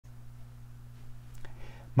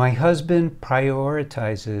My husband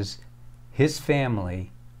prioritizes his family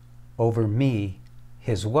over me,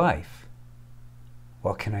 his wife.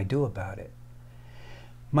 What can I do about it?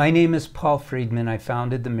 My name is Paul Friedman. I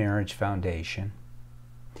founded the Marriage Foundation.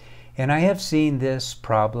 And I have seen this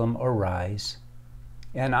problem arise.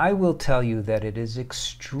 And I will tell you that it is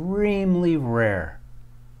extremely rare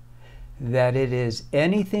that it is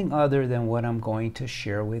anything other than what I'm going to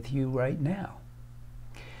share with you right now.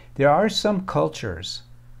 There are some cultures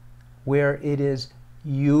where it is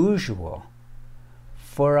usual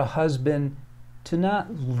for a husband to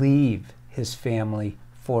not leave his family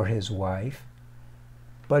for his wife,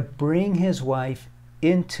 but bring his wife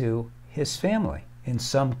into his family. In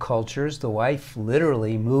some cultures, the wife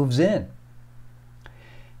literally moves in.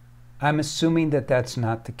 I'm assuming that that's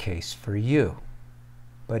not the case for you.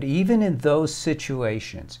 But even in those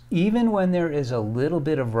situations, even when there is a little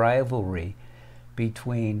bit of rivalry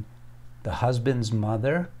between the husband's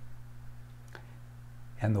mother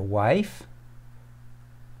and the wife,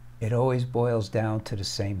 it always boils down to the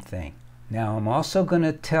same thing. Now, I'm also going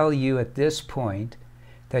to tell you at this point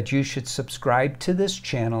that you should subscribe to this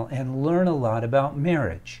channel and learn a lot about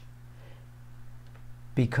marriage,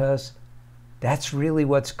 because that's really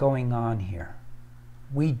what's going on here.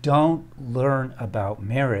 We don't learn about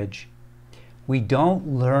marriage. We don't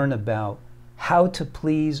learn about how to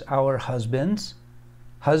please our husbands.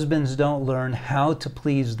 Husbands don't learn how to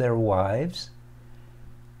please their wives.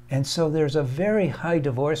 And so there's a very high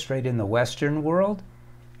divorce rate in the Western world,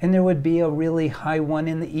 and there would be a really high one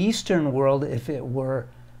in the Eastern world if it were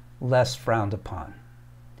less frowned upon.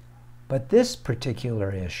 But this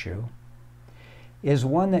particular issue is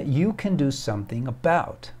one that you can do something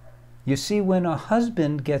about. You see, when a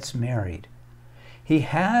husband gets married, he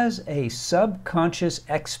has a subconscious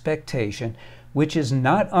expectation, which is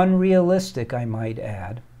not unrealistic, I might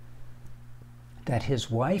add, that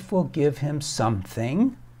his wife will give him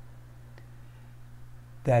something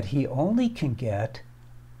that he only can get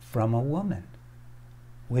from a woman,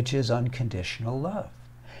 which is unconditional love.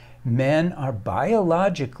 Men are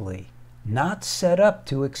biologically not set up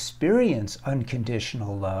to experience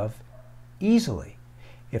unconditional love easily.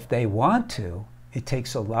 If they want to, it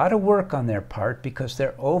takes a lot of work on their part because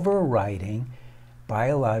they're overriding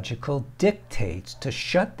biological dictates to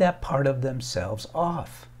shut that part of themselves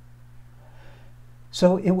off.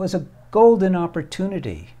 So it was a golden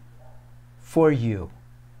opportunity for you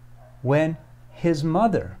when his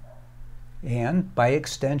mother, and by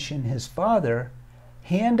extension his father,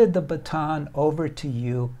 handed the baton over to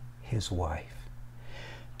you, his wife,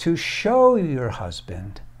 to show your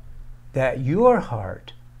husband that your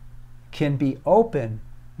heart can be open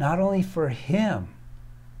not only for him,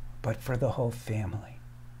 but for the whole family.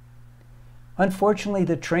 Unfortunately,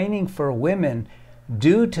 the training for women,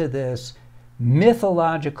 due to this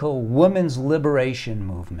mythological women's liberation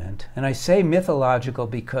movement, and I say mythological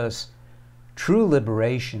because true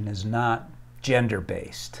liberation is not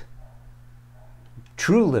gender-based.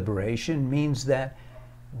 True liberation means that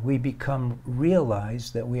we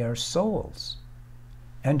realize that we are souls,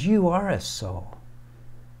 and you are a soul.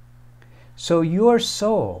 So your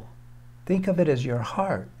soul, think of it as your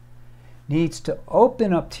heart, needs to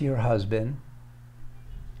open up to your husband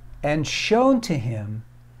and shown to him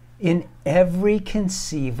in every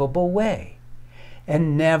conceivable way,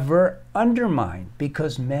 and never undermined,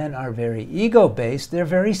 because men are very ego-based, they're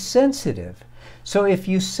very sensitive. So if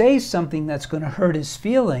you say something that's going to hurt his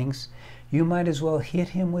feelings, you might as well hit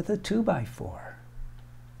him with a 2x4.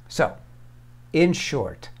 So, in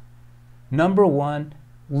short, number one,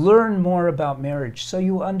 learn more about marriage so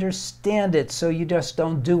you understand it, so you just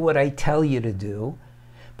don't do what I tell you to do,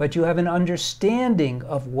 but you have an understanding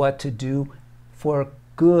of what to do for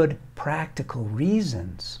good practical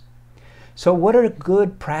reasons. So what are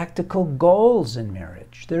good practical goals in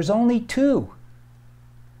marriage? There's only two.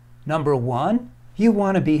 Number one, you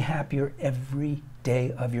want to be happier every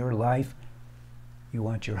day of your life. You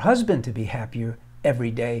want your husband to be happier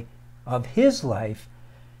every day of his life,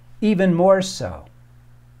 even more so.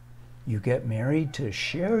 You get married to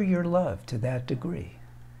share your love to that degree.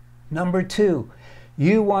 Number two,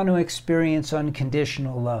 you want to experience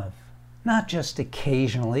unconditional love. Not just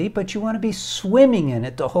occasionally, but you want to be swimming in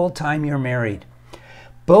it the whole time you're married.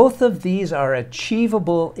 Both of these are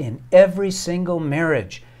achievable in every single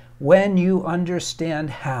marriage when you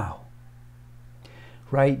understand how.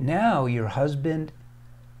 Right now, your husband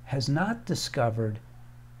has not discovered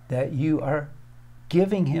that you are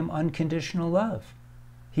giving him unconditional love.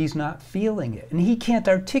 He's not feeling it, and he can't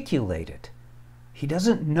articulate it. He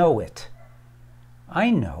doesn't know it.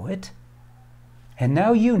 I know it, and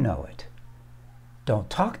now you know it.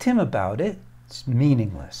 Don't talk to him about it. It's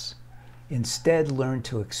meaningless. Instead, learn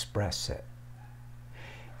to express it.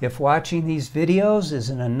 If watching these videos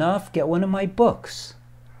isn't enough, get one of my books.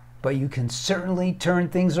 But you can certainly turn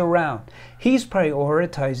things around. He's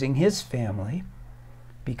prioritizing his family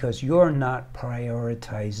because you're not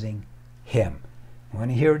prioritizing him.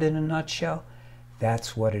 Want to hear it in a nutshell?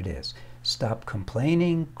 That's what it is. Stop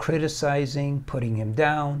complaining, criticizing, putting him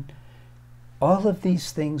down. All of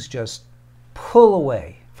these things just pull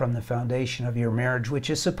away from the foundation of your marriage, which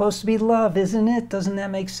is supposed to be love, isn't it? Doesn't that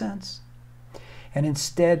make sense? And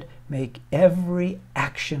instead, make every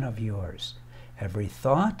action of yours, every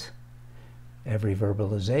thought, every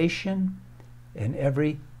verbalization, and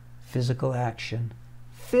every physical action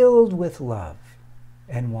filled with love,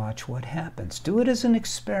 and watch what happens. Do it as an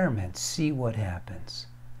experiment. See what happens.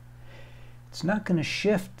 It's not going to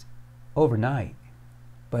shift overnight,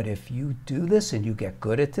 but if you do this and you get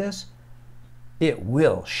good at this, it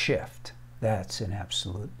will shift. That's an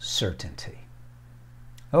absolute certainty.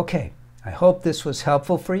 Okay, I hope this was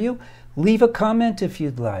helpful for you. Leave a comment if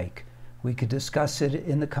you'd like. We could discuss it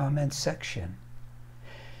in the comments section.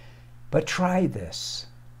 But try this.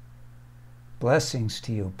 Blessings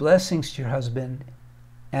to you. Blessings to your husband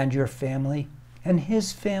and your family and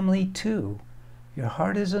his family too. Your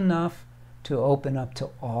heart is enough to open up to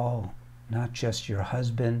all, not just your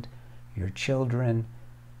husband, your children,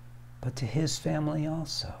 but to his family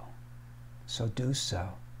also. So do so.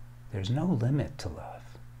 There's no limit to love.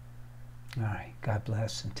 All right. God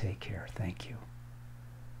bless and take care. Thank you.